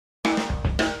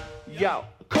Yo,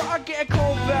 could I get a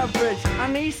cold beverage? I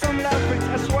need some leverage.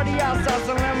 A sweaty outside,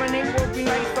 some lemonade would be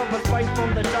nice. Of a swipe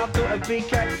from the top to a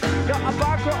BK. Yo, a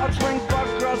vodka, a drink,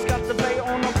 but girls got the bait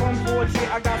on up on 4G.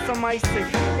 I got some iced tea.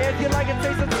 If you like a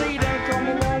taste of tea, then come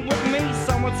along with me.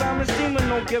 Summertime is steaming,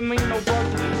 don't give me no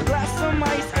butter. Glass some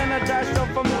ice and a dash of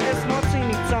from it's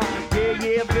martini time.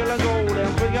 Yeah, feeling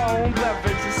golden. Bring your own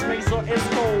beverage. It's me, so it's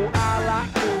cold. I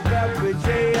like cold beverage,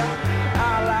 yeah.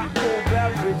 I like cold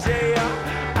beverage, yeah.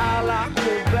 I like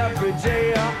cold beverage,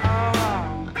 yeah.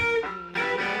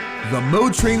 The Mo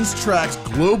Trains Tracks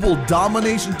Global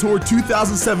Domination Tour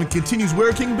 2007 continues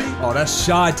where, King B? Oh, that's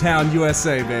Chi-Town,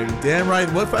 USA, baby. Damn right.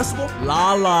 What festival?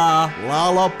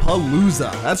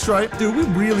 Lollapalooza. That's right. Dude, we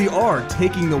really are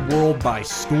taking the world by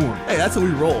storm. Hey, that's how we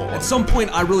roll. At some point,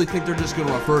 I really think they're just going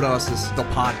to refer to us as the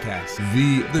podcast.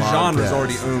 The genre's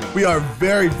already owned. We are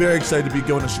very, very excited to be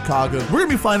going to Chicago. We're going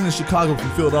to be flying into Chicago from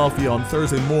Philadelphia on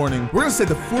Thursday morning. We're going to stay at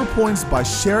the 4 Points by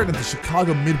Sheraton at the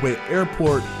Chicago Midway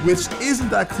Airport, which isn't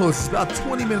that close. It's about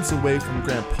 20 minutes away from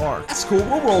Grant Park. That's cool.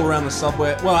 We'll roll around the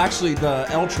subway. Well, actually, the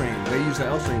L train. They use the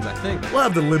L trains, I think. We'll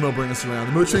have the limo bring us around.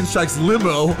 The Mo Trains Tracks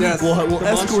limo yes, will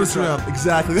escort us around.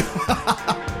 Exactly.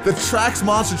 The Trax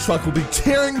monster truck will be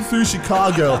tearing through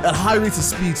Chicago at high rates of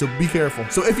speed, so be careful.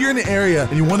 So if you're in the area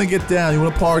and you want to get down, you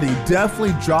want to party,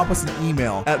 definitely drop us an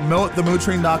email at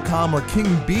mo@themotrain.com or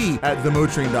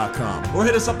kingb@themotrain.com. Or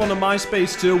hit us up on the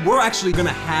MySpace too. We're actually going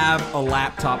to have a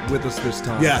laptop with us this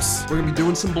time. Yes. We're going to be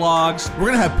doing some blogs. We're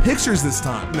going to have pictures this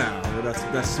time. No,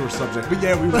 that's sore subject. But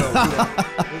yeah, we will. We will.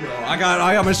 I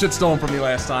got my shit stolen from me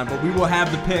last time, but we will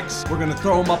have the pics. We're going to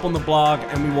throw them up on the blog,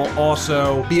 and we will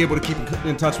also be able to keep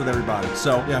in touch with everybody.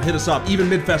 So yeah, hit us up. Even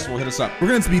mid-festival, hit us up. We're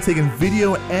going to be taking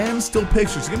video and still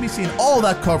pictures. You're going to be seeing all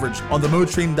that coverage on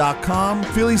themotrain.com,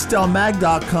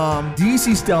 phillystylemag.com,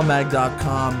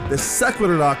 dcstylemag.com,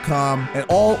 thesequitur.com, and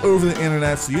all over the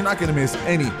internet, so you're not going to miss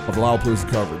any of the Lollapalooza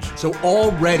coverage. So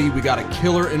already we got a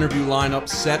killer interview lineup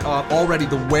set up. Already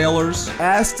the Wailers,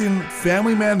 Aston,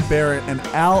 Family Man Barrett, and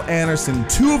Al Anderson,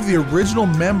 two of the original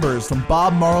members from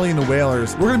Bob Marley and the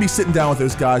Wailers. We're going to be sitting down with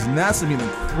those guys, and that's going to be an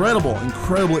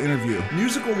incredible interview.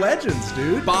 Musical legends,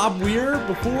 dude. Bob Weir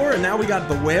before, and now we got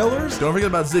the Wailers. Don't forget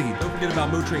about Ziggy. Don't forget about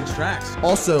Mo Train's Tracks.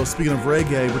 Also, speaking of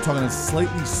reggae, we're talking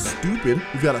slightly stupid.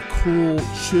 We've got a cool,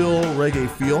 chill reggae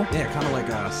feel. Yeah, kind of like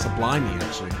a Sublimey,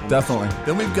 actually. Definitely.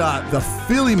 Then we've got the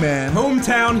Philly man,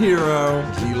 hometown hero,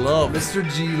 G-Love. Mr.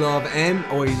 G-Love, and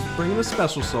he's bringing a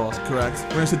special sauce. Correct.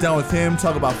 We're gonna sit down with him,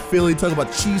 talk about Philly, talk about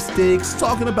cheesesteaks,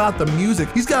 talking about the music.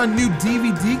 He's got a new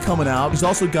DVD coming out. He's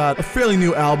also got a fairly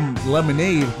new album,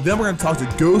 Lemonade. Then we're gonna talk to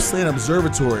Ghostland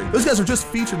Observatory. Those guys were just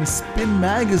featured in Spin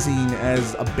Magazine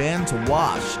as a band to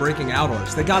watch. Breaking out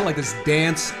artists. They got like this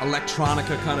dance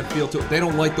electronica kind of feel to it. They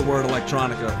don't like the word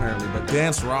electronica apparently, but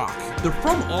dance rock. They're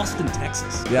from Austin,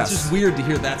 Texas. Yes. It's just weird to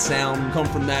hear that sound come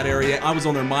from that area. I was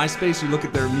on their MySpace. You look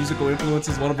at their musical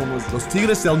influences. One of them was Los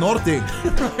Tigres del Norte.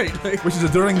 right. Which is a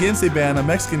Duranguense band, a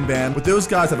Mexican band. But those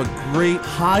guys have a great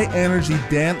high energy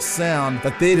dance sound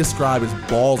that they describe as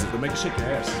ballsy. They make you shake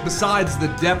your ass. Besides the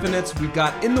Definites, we've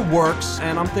got in the works,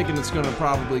 and I'm thinking it's going to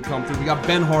probably come through. We got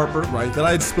Ben Harper. Right, that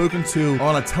I had spoken to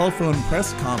on a telephone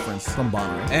press conference from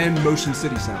Bono. And Motion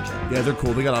City Soundtrack. Yeah, they're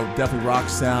cool. They got a definitely rock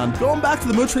sound. Going back to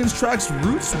the Mo Train's Tracks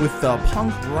roots with the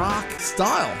punk rock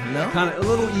style, you know? Kind of a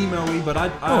little emo-y, but I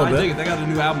dig it. They got a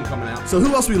new album coming out. So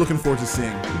who else are we looking forward to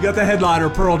seeing? We got the headliner,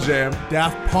 Pearl Jam.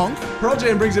 Daft Punk. Pearl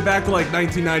Jam brings it back to like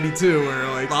 1992, where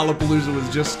like Lollapalooza was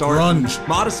just starting. Grunge.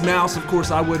 Modest Mouse, of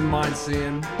course, I wouldn't mind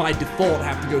seeing. By default,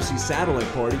 have to go see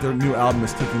Satellite Party. Their new album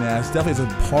is kicking ass. Definitely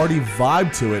has a party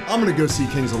vibe to it. I'm gonna go see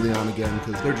Kings of Leon again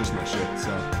because they're just my shit. So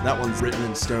that one's written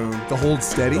in stone. The Hold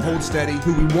Steady. The Hold Steady,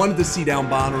 who we wanted to see down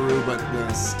Bonnaroo, but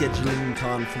scheduling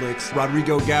conflicts.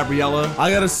 Rodrigo Gabriela.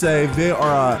 I gotta say, they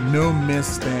are a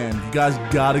no-miss band. You guys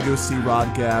gotta go see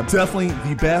Rod Gab. Definitely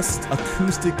the best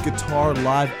acoustic guitar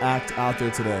live act out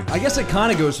there today. I guess it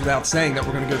kind of goes without saying that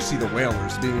we're gonna go see the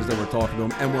Wailers, being as though we're talking to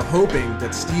them, and we're hoping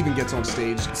that Steven gets on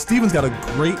stage. Steven's got a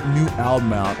great new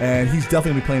album out, and he's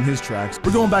definitely gonna be playing his tracks.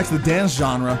 We're going back to the dance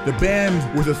genre. The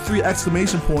band with the 3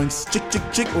 exclamation points, chick, chick,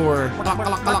 chick, or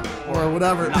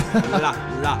whatever.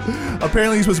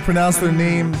 Apparently you're supposed to pronounce their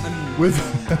name with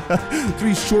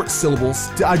 3 short syllables.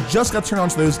 I just got turned on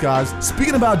to those guys.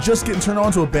 Speaking about just getting turned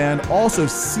on to a band, also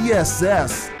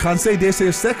CSS, Cansé de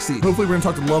Ser Sexy. Hopefully we're gonna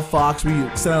talk to Love Fox. We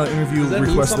sent out an interview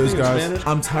request to those guys.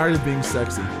 I'm tired of being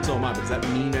sexy. So am I, but does that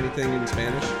mean anything in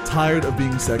Spanish? Tired of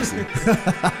being sexy.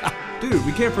 Dude,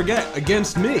 we can't forget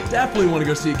Against Me. Definitely want to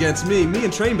go see Against Me. Me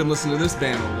and Train been listening to this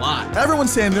band a lot.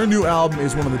 Everyone's saying their new album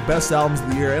is one of the best albums of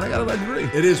the year, and I gotta agree.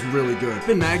 It is really good.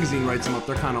 Spin Magazine writes them up.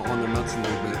 They're kind of on their nuts a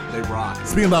little bit. They rock.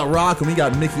 Speaking about rock, when we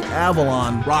got Mickey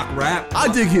Avalon. Rock rap.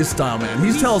 I dig his style, man.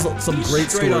 He tells some great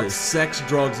straight up stories. Sex,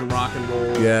 drugs, and rock and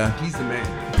roll. Yeah. He's the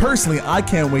man. Personally, I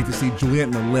can't wait to see Juliette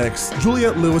and the Licks.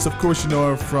 Juliette Lewis, of course, you know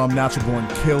her from Natural Born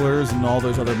Killers and all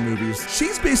those other movies.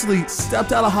 She's basically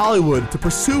stepped out of Hollywood to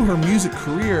pursue her music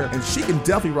career, and she can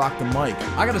definitely rock the mic.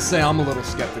 I gotta say, I'm a little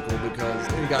skeptical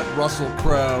because you got Russell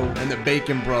Crowe and the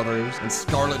Bacon Brothers, and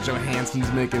Scarlett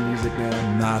Johansson's making music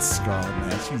now. Not Scarlett,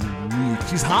 man. She's weak.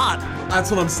 She's hot. That's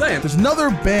what I'm saying. There's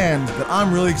another band that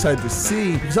I'm really excited to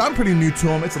see because I'm pretty new to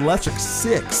them. It's Electric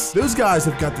Six. Those guys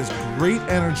have got this great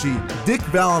energy. Dick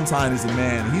Valentine is the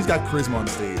man. He's got charisma on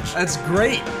stage. That's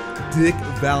great. Dick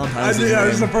Valentine is his Yeah, name.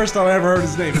 this is the first time I ever heard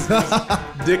his name.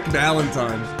 Dick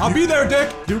Valentine. I'll be there,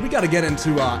 Dick. Dude, we gotta get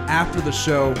into after the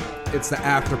show, it's the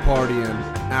after party, and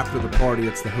after the party,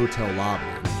 it's the hotel lobby.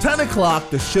 10 o'clock,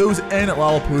 the shows end at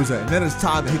Lollapalooza, and then it's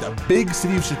time to hit the big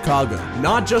city of Chicago.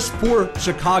 Not just for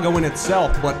Chicago in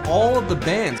itself, but all of the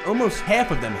bands, almost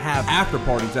half of them have after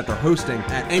parties that they're hosting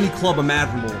at any club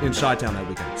imaginable in Chi-Town that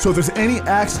weekend. So if there's any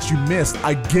acts that you missed,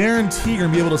 I guarantee you're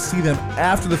gonna be able to see them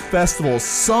after the festival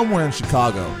somewhere in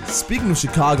Chicago. Speaking of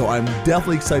Chicago, I'm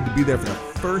definitely excited to be there for the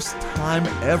first time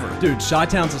ever. Dude,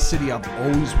 Chi-Town's a city I've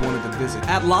always wanted to visit.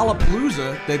 At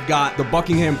Lollapalooza, they've got the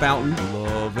Buckingham Fountain.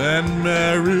 Love and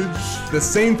marriage. The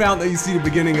same fountain that you see at the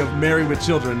beginning of Married with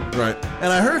Children. Right.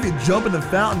 And I heard if you jump in the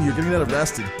fountain, you're gonna get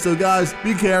arrested. So guys,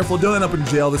 be careful. Don't end up in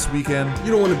jail this weekend.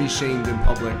 You don't want to be shamed in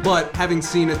public, but having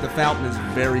seen it, the fountain is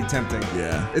very tempting.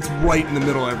 Yeah. It's right in the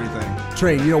middle of everything.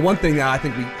 Train, you know, one thing that I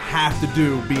think we have to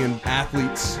do being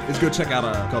athletes is go check out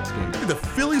a Cubs game. The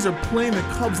Phillies are playing the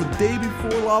Cubs the day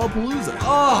before Lollapalooza.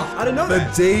 Oh, I didn't know The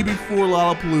that. day before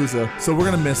Lollapalooza, so we're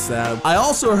gonna miss that. I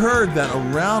also heard that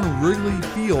around Wrigley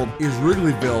Field is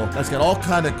Wrigleyville. That's got all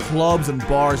kind of clubs and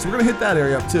bars, so we're gonna hit that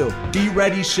area up too. Be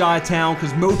ready, Chi-Town,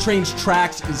 because Mo Train's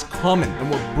Tracks is coming, and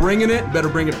we're bringing it. Better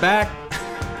bring it back.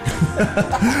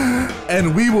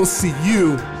 And we will see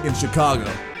you in Chicago.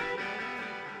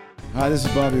 Hi, this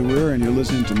is Bobby Weir, and you're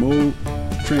listening to Mo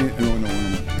Train. Oh, no,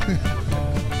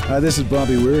 Hi, this is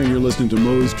Bobby Weir, and you're listening to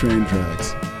Mo's Train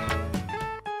Tracks.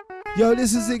 Yo,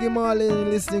 this is Ziggy Marley, and you're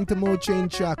listening to Mo Train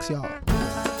Tracks, y'all.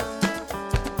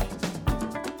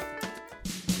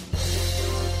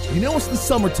 You know it's the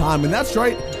summertime, and that's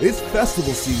right, it's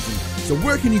festival season. So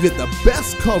where can you get the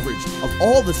best coverage of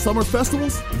all the summer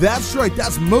festivals? That's right,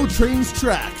 that's Mo Train's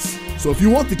Tracks. So if you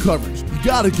want the coverage, you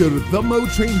gotta go to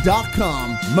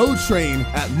themotrain.com, Motrain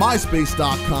at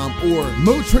myspace.com, or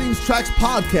Motrain's Tracks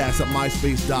Podcast at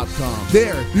myspace.com.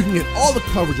 There, you can get all the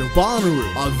coverage of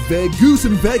Bonnaroo, of Vegas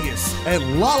in Vegas, and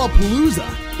Lollapalooza.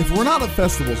 If we're not at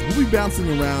festivals, we'll be bouncing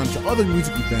around to other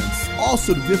music events,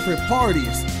 also to different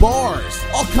parties, bars,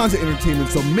 all kinds of entertainment,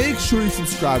 so make sure you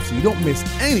subscribe so you don't miss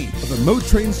any of the Mo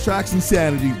Train's Tracks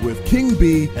insanity with King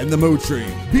B and the Mo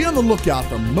Train. Be on the lookout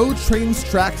for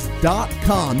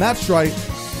MoTrainsTracks.com. That's right,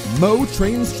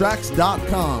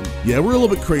 MoTrainsTracks.com. Yeah, we're a little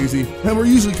bit crazy, and we're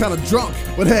usually kind of drunk,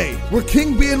 but hey, we're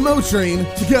King B and Mo Train.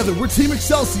 Together, we're Team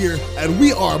Excelsior, and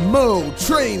we are Mo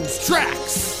Train's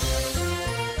Tracks.